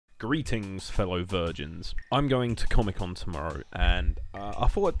Greetings, fellow virgins. I'm going to Comic-Con tomorrow, and I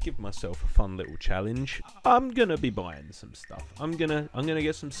thought I'd give myself a fun little challenge. I'm gonna be buying some stuff. I'm gonna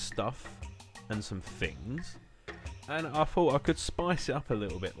get some stuff and some things, and I thought I could spice it up a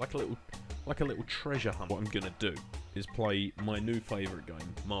little bit, like a little treasure hunt. What I'm gonna do is play my new favourite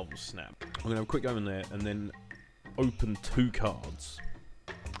game, Marvel Snap. I'm gonna have a quick go in there, and then open 2 cards,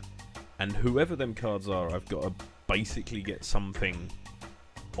 and whoever them cards are, I've got to basically get something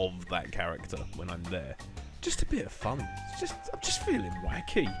of that character when I'm there. Just a bit of fun. I'm just feeling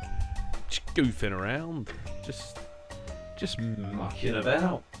wacky. Just goofing around. Just mucking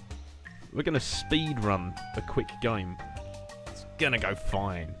about. We're gonna speed run a quick game. It's gonna go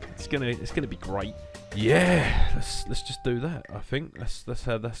fine. It's gonna be great. Yeah, let's just do that. I think that's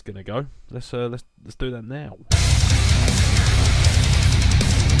how that's gonna go. Let's do that now.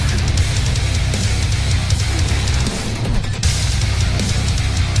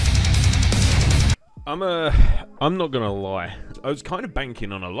 I'm not gonna lie. I was kind of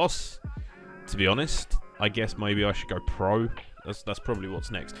banking on a loss, to be honest. I guess maybe I should go pro. That's probably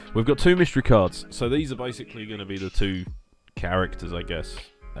what's next. We've got 2 mystery cards, so these are basically going to be the 2 characters, I guess,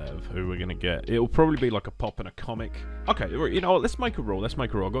 of who we're going to get. It'll probably be like a pop and a comic. Okay, you know what? Let's make a rule. I've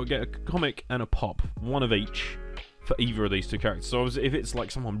got to get a comic and a pop, one of each, for either of these 2 characters. So if it's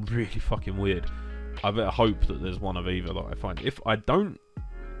like someone really fucking weird, I better hope that there's one of either that I find. If I don't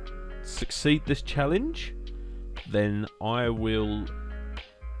succeed this challenge, then I will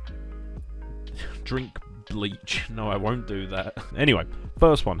drink bleach. No, I won't do that. Anyway,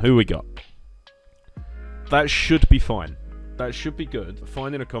 first one, who we got? That should be fine. That should be good.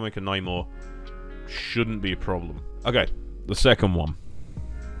 Finding a comic and Namor shouldn't be a problem. Okay, the second one.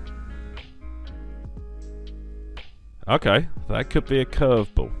 Okay, that could be a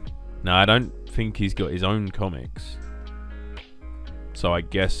curveball. No, I don't think he's got his own comics, so I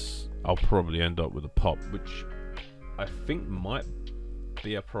guess I'll probably end up with a pop, which I think might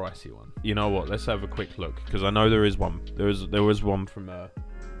be a pricey one. You know what? Let's have a quick look, because I know there is one. There was one from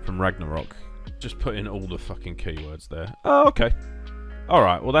Ragnarok. Just put in all the fucking keywords there. Oh, okay. All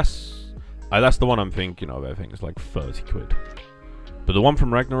right. Well, that's the one I'm thinking of. I think it's like 30 quid. But the one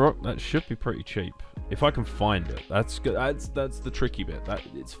from Ragnarok, that should be pretty cheap if I can find it. That's good. That's the tricky bit.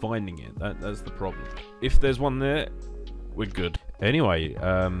 It's finding it. That's the problem. If there's one there, we're good. Anyway,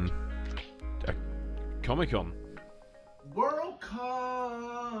 Comic-Con. World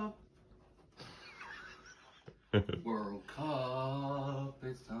Cup. World Cup.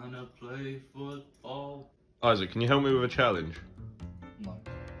 It's time to play football. Isaac, can you help me with a challenge? No.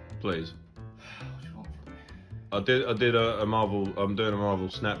 Please. What do you want from me? I did a Marvel. I'm doing a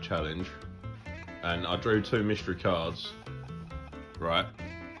Marvel Snap challenge, and I drew 2 mystery cards. Right,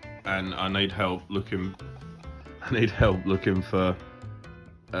 and I need help looking. For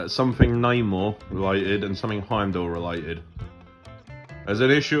something Namor related and something Heimdall related. There's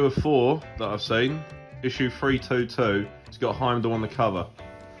an issue of 4 that I've seen. Issue 322. It's got Heimdall on the cover.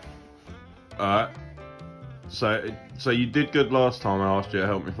 Alright. So you did good last time I asked you to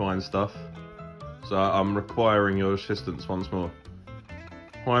help me find stuff. So I'm requiring your assistance once more.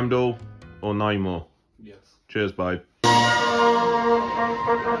 Heimdall or Namor? Yes. Cheers, babe.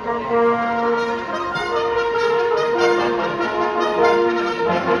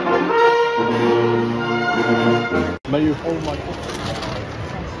 May you hold my book.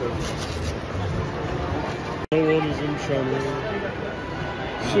 No one is in trouble.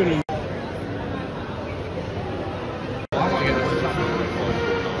 Shouldn't.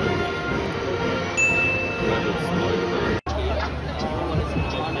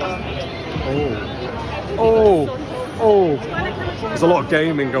 Oh. There's a lot of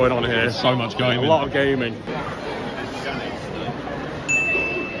gaming going on here. So much gaming. A lot of gaming.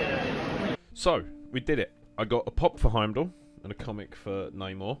 So, we did it. I got a pop for Heimdall and a comic for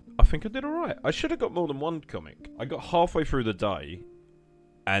Namor. I think I did alright. I should have got more than 1 comic. I got halfway through the day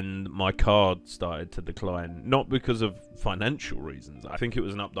and my card started to decline. Not because of financial reasons. I think it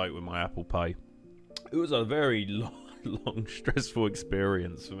was an update with my Apple Pay. It was a very long stressful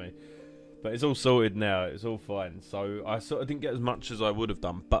experience for me. But it's all sorted now. It's all fine. So I sort of didn't get as much as I would have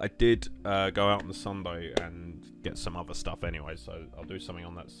done. But I did go out on the Sunday and get some other stuff anyway. So I'll do something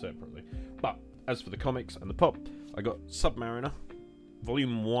on that separately. But as for the comics and the pop, I got Submariner.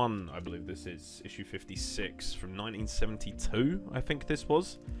 Volume 1, I believe this is. Issue 56 from 1972, I think this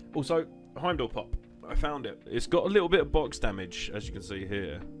was. Also, Heimdall pop. I found it. It's got a little bit of box damage, as you can see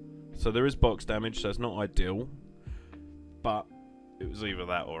here. So there is box damage, so it's not ideal. But it was either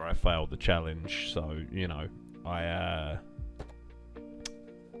that or I failed the challenge, so, you know, I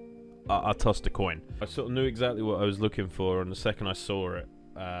tossed a coin. I sort of knew exactly what I was looking for, and the second I saw it,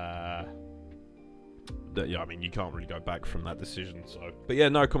 Yeah, I mean, you can't really go back from that decision. So, but yeah,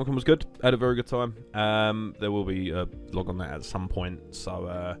 no, Comic Con was good. I had a very good time. There will be a log on that at some point.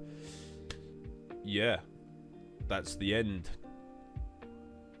 So, yeah, that's the end.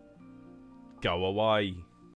 Go away.